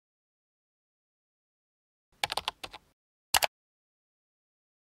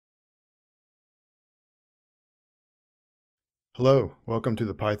Hello, welcome to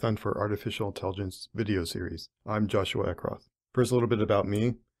the Python for Artificial Intelligence video series. I'm Joshua Eckroth. First, a little bit about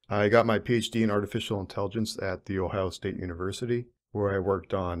me. I got my PhD in Artificial Intelligence at The Ohio State University, where I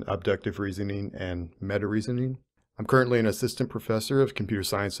worked on abductive reasoning and meta-reasoning. I'm currently an assistant professor of computer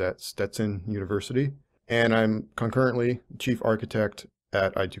science at Stetson University, and I'm concurrently chief architect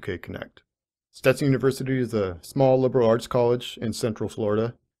at I2K Connect. Stetson University is a small liberal arts college in Central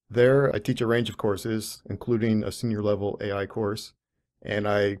Florida. There, I teach a range of courses, including a senior level AI course, and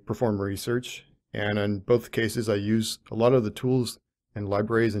I perform research. And in both cases, I use a lot of the tools and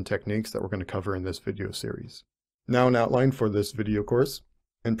libraries and techniques that we're going to cover in this video series. Now an outline for this video course.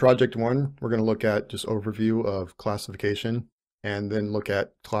 In Project 1, we're going to look at just overview of classification, and then look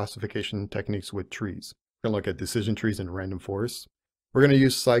at classification techniques with trees. We're going to look at decision trees and random forests. We're going to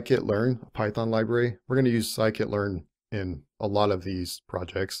use scikit-learn, a Python library. We're going to use scikit-learn in a lot of these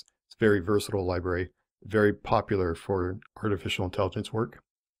projects. It's a very versatile library, very popular for artificial intelligence work.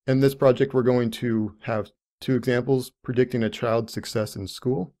 In this project, we're going to have two examples: predicting a child's success in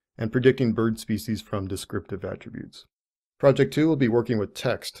school and predicting bird species from descriptive attributes. Project 2 will be working with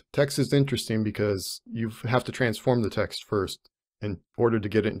text. Text is interesting because you have to transform the text first in order to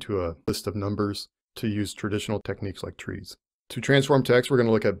get it into a list of numbers to use traditional techniques like trees. To transform text, we're going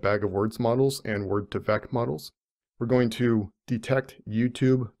to look at bag of words models and word-to-vec models. We're going to detect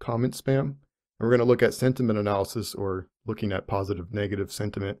YouTube comment spam, and we're going to look at sentiment analysis, or looking at positive, negative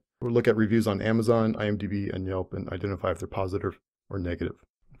sentiment. We'll look at reviews on Amazon, IMDb, and Yelp and identify if they're positive or negative.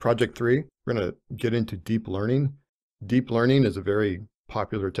 Project 3, we're going to get into deep learning. Deep learning is a very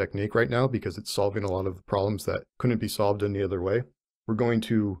popular technique right now because it's solving a lot of problems that couldn't be solved any other way. We're going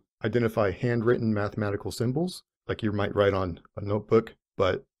to identify handwritten mathematical symbols, like you might write on a notebook,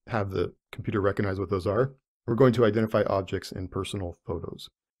 but have the computer recognize what those are. We're going to identify objects in personal photos.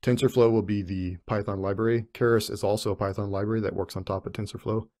 TensorFlow will be the Python library. Keras is also a Python library that works on top of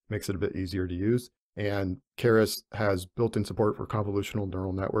TensorFlow, makes it a bit easier to use. And Keras has built-in support for convolutional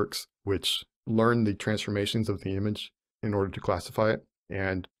neural networks, which learn the transformations of the image in order to classify it.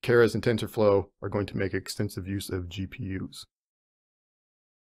 And Keras and TensorFlow are going to make extensive use of GPUs.